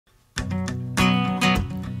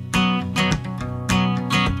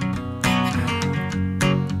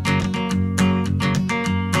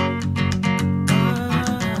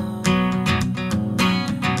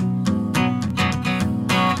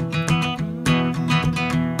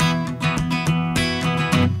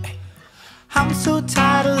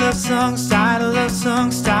love songs, tired of love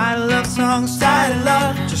songs, tired of love songs, tired of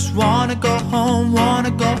love. Just wanna go home,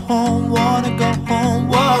 wanna go home, wanna go home.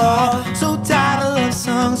 Whoa, so tired of love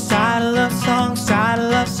songs, tired of love songs, tired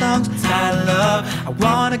of love songs, tired of love. I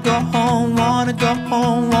wanna go home, wanna go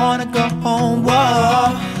home, wanna go home.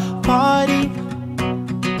 Whoa, party,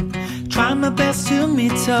 try my best to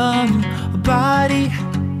meet somebody,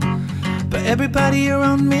 but everybody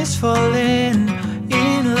around me is falling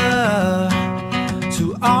in love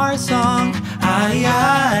to our song.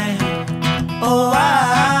 Oh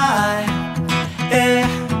I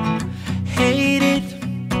hate it,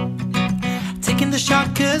 taking the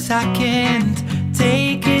shot cause I can't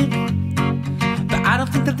take it, but I don't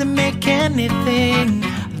think that they make anything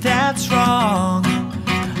that's wrong,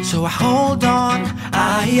 so I hold on.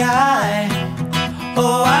 Oh yeah.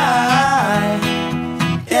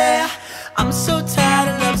 I'm so tired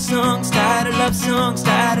of love songs, tired of love songs,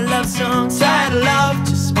 tired of love songs, tired of love.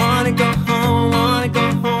 Just wanna go home, wanna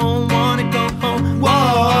go home, wanna go home.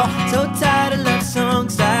 Whoa, so tired of love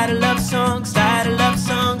songs, tired of love songs, tired of love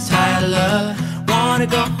songs, tired of love. Wanna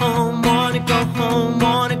go home, wanna go home,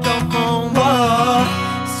 wanna go home. Whoa,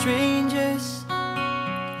 strangers,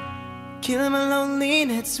 killing my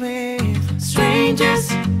loneliness with strangers,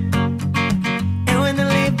 and when they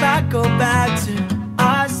leave I go back to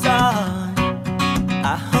our song.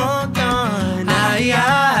 I hold on, oh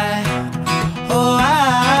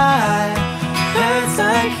it's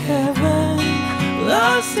like heaven,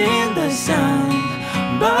 lost in the sun,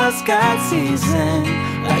 but sky season,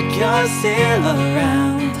 like you're still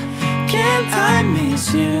around. Can't I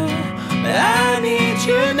miss you, but I need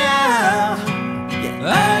you now.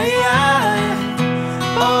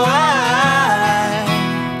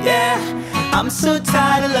 Yeah, I'm so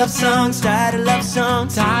tired of love songs, tired of love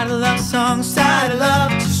songs, tired of love songs, tired of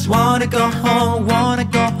love. Just wanna go home, wanna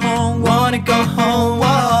go home, wanna go home.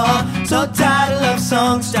 Whoa, so tired of love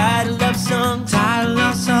songs, tired of love songs, tired of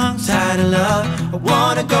love songs, tired of love. I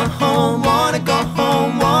wanna go home, wanna go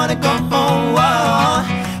home, wanna go home. Whoa,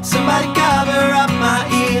 somebody cover up my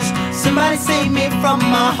ears, somebody save me from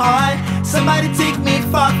my heart, somebody take me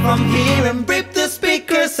far from here and rip the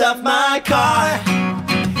speakers off my car.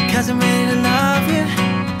 Cause I'm ready to love you,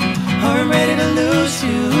 or I'm ready to lose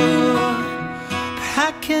you, but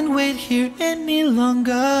I can't wait here any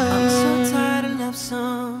longer. I'm so tired of love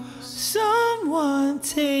songs. Someone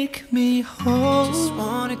take me home. Just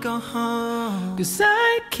wanna go home, cause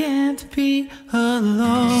I can't be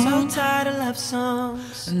alone. So tired of love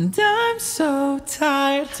songs, and I'm so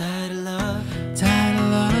tired. Tired of love, tired of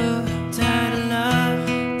love, tired of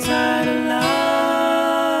love, tired of love.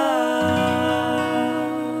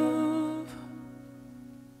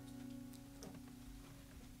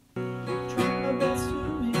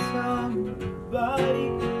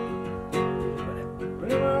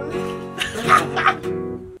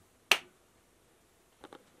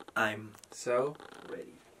 I'm so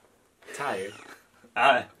ready. Tired.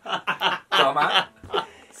 Toma.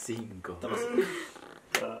 5.